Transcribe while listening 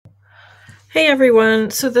Hey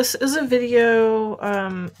everyone! So this is a video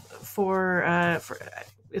for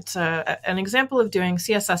it's an example of doing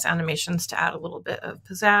CSS animations to add a little bit of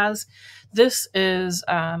pizzazz. This is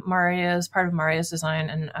part of Maria's design,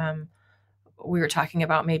 and we were talking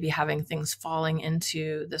about maybe having things falling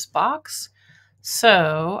into this box.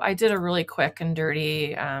 So I did a really quick and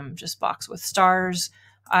dirty just box with stars.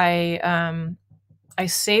 I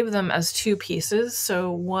save them as two pieces.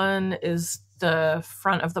 So one is the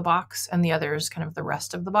front of the box and the other is kind of the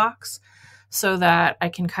rest of the box, so that I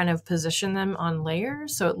can kind of position them on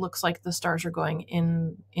layers so it looks like the stars are going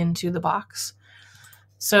into the box.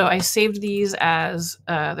 So I saved these as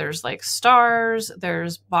there's like stars,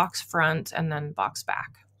 there's box front, and then box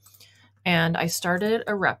back. And I started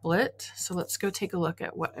a replet. So let's go take a look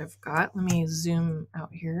at what I've got. Let me zoom out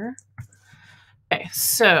here. Okay,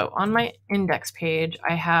 so on my index page,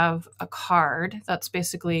 I have a card that's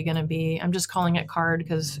basically going to be, I'm just calling it card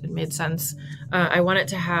because it made sense. I want it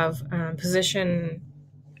to have position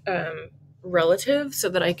relative so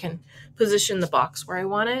that I can position the box where I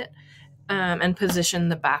want it, and position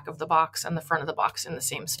the back of the box and the front of the box in the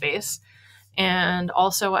same space. And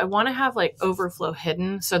also I want to have like overflow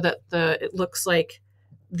hidden so that it looks like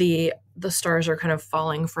the stars are kind of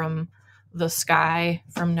falling from the sky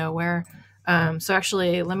from nowhere. So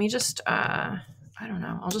actually, let me just, I don't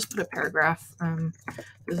know, I'll just put a paragraph.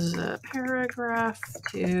 This is a paragraph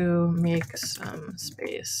to make some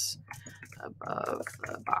space above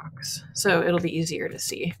the box. So it'll be easier to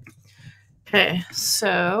see. Okay,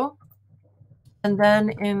 so, and then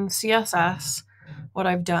in CSS, what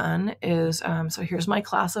I've done is, so here's my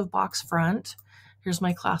class of box front, here's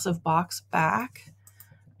my class of box back,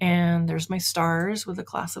 and there's my stars with a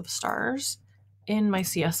class of stars. In my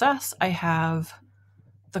CSS, I have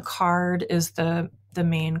the card is the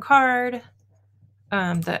main card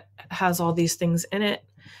that has all these things in it.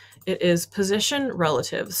 It is position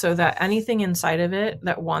relative, so that anything inside of it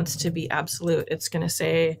that wants to be absolute, it's going to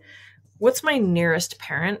say, what's my nearest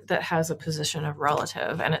parent that has a position of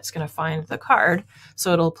relative? And it's going to find the card.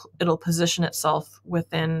 So it'll position itself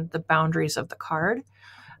within the boundaries of the card.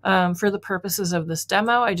 For the purposes of this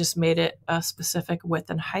demo, I just made it a specific width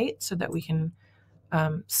and height so that we can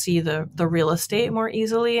see the real estate more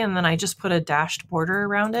easily. And then I just put a dashed border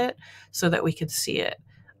around it so that we could see it.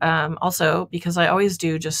 Also, because I always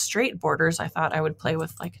do just straight borders, I thought I would play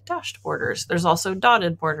with like dashed borders. There's also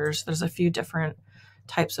dotted borders. There's a few different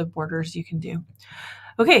types of borders you can do.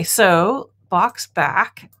 Okay, so box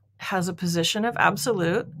back has a position of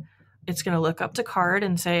absolute. It's going to look up to card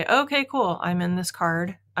and say, okay, cool, I'm in this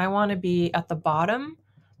card. I want to be at the bottom,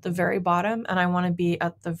 the very bottom, and I want to be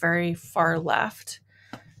at the very far left.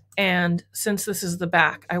 And since this is the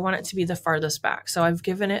back, I want it to be the farthest back. So I've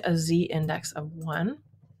given it a Z index of 1.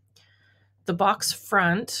 The box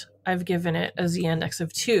front, I've given it a Z index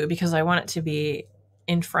of 2 because I want it to be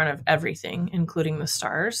in front of everything, including the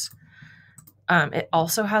stars. It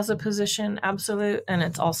also has a position absolute, and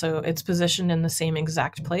it's positioned in the same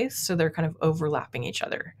exact place, so they're kind of overlapping each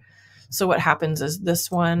other. So what happens is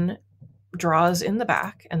this one draws in the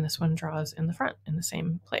back and this one draws in the front in the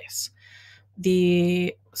same place.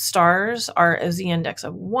 The stars are a Z index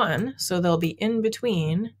of 1, so they'll be in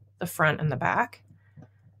between the front and the back.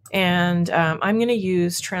 And I'm going to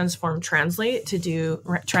use transform translate to do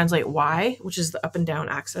translate Y, which is the up and down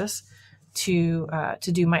axis, to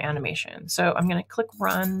do my animation. So I'm going to click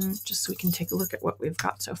run just so we can take a look at what we've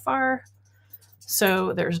got so far.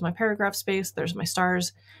 So there's my paragraph space, there's my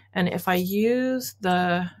stars. And if I use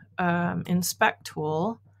the inspect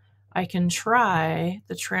tool, I can try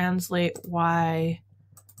the translate Y.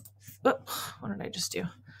 What did I just do?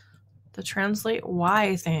 The translate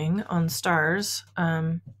Y thing on stars,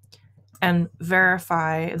 and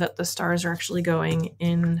verify that the stars are actually going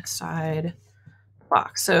inside the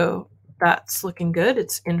box. So that's looking good.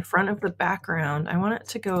 It's in front of the background. I want it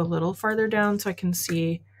to go a little farther down so I can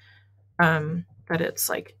see that it's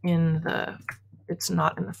like it's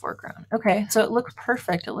not in the foreground. Okay, so it looks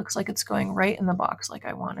perfect. It looks like it's going right in the box like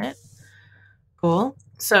I want it. Cool.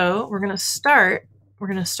 So we're going to start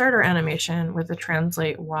our animation with a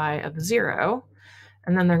translate Y of 0,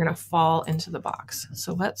 and then they're going to fall into the box.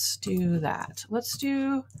 So let's do that. Let's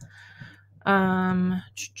do,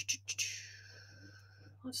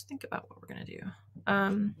 let's think about what we're going to do.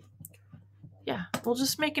 Yeah, we'll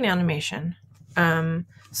just make an animation.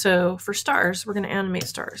 So for stars, we're going to animate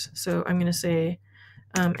stars. So I'm going to say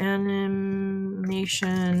animation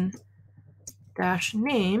dash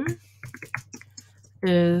name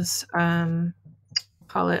is,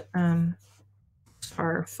 call it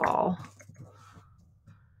star fall.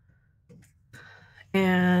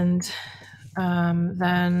 And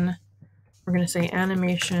then We're going to say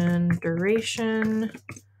animation duration.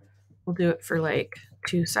 We'll do it for like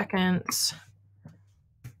 2 seconds.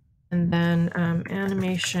 And then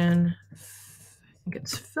animation, I think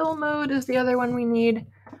it's fill mode is the other one we need.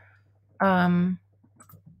 And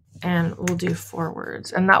we'll do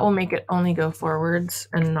forwards. And that will make it only go forwards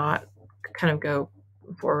and not kind of go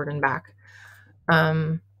forward and back.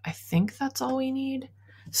 I think that's all we need.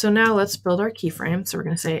 So now let's build our keyframe. So we're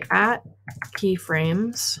going to say at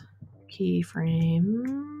keyframes.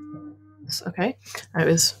 Okay, I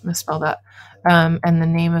always misspell that. And the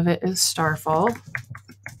name of it is Starfall.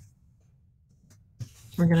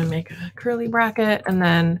 We're going to make a curly bracket, and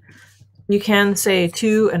then you can say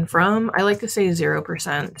to and from. I like to say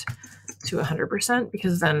 0% to 100%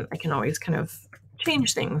 because then I can always kind of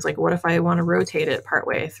change things. Like what if I want to rotate it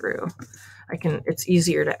partway through? It's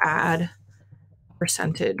easier to add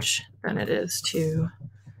percentage than it is to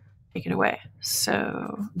take it away.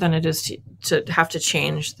 So than it is to have to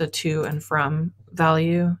change the to and from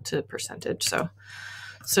value to percentage.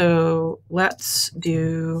 So let's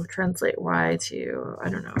do translate Y to, I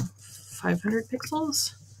don't know, 500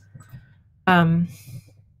 pixels.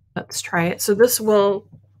 Let's try it. So this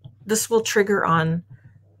will trigger on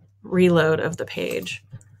reload of the page.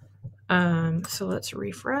 So let's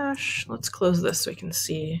refresh. Let's close this so we can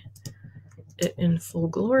see it in full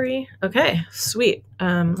glory. Okay, sweet.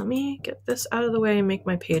 Let me get this out of the way and make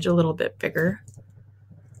my page a little bit bigger.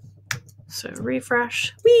 So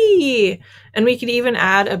refresh. Whee! And we could even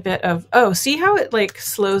add a bit of, oh, see how it like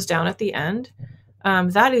slows down at the end?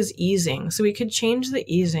 That is easing. So we could change the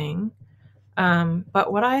easing.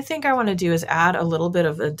 But what I think I want to do is add a little bit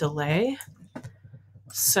of a delay.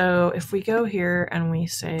 So if we go here and we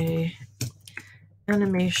say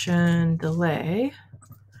animation delay,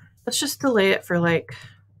 let's just delay it for like,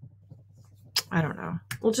 I don't know.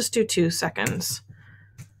 We'll just do 2 seconds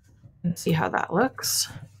and see how that looks.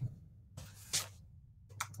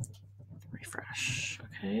 Refresh.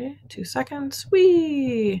 Okay, 2 seconds.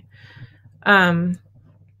 Whee! And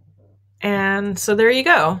so there you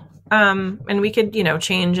go. And we could,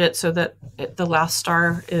 change it so that the last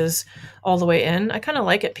star is all the way in. I kind of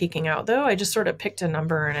like it peeking out though. I just sort of picked a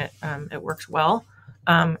number and it works well.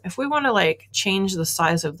 If we want to like change the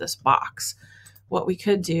size of this box, what we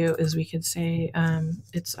could do is we could say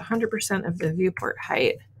it's 100% of the viewport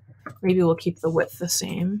height. Maybe we'll keep the width the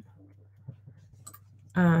same.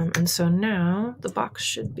 And so now the box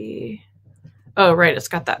should be, oh, right, it's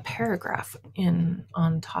got that paragraph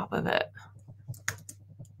on top of it.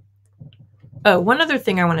 Oh, one other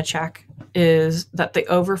thing I want to check is that the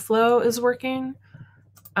overflow is working.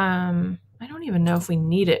 I don't even know if we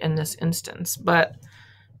need it in this instance, but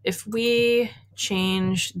if we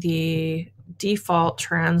change the default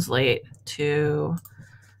translate to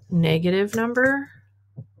negative number,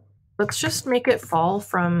 let's just make it fall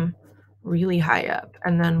from really high up,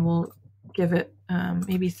 and then we'll give it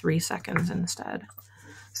maybe 3 seconds instead.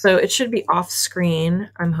 So it should be off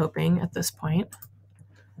screen, I'm hoping, at this point.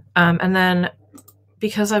 And then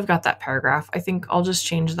because I've got that paragraph, I think I'll just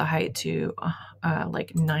change the height to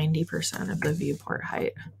like 90% of the viewport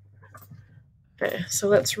height. Okay, so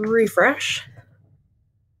let's refresh.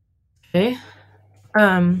 Okay,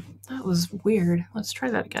 that was weird. Let's try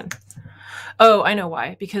that again. Oh, I know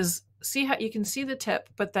why. Because see how you can see the tip,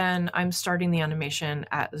 but then I'm starting the animation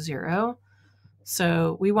at 0.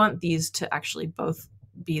 So we want these to actually both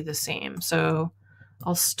be the same. So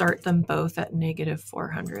I'll start them both at negative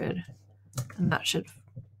 400, and that should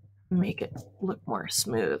make it look more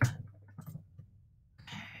smooth.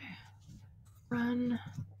 Okay. Run.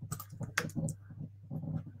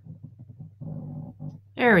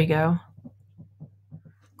 There we go.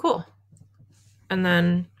 Cool. And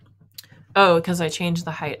then, oh, because I changed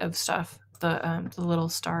the height of stuff, the little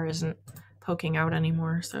star isn't poking out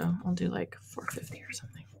anymore, so I'll do like 450 or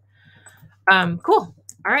something. Cool.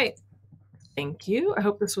 All right. Thank you. I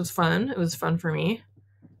hope this was fun. It was fun for me.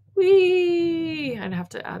 Whee! I'd have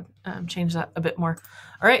to add, change that a bit more.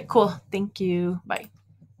 All right, cool. Thank you. Bye.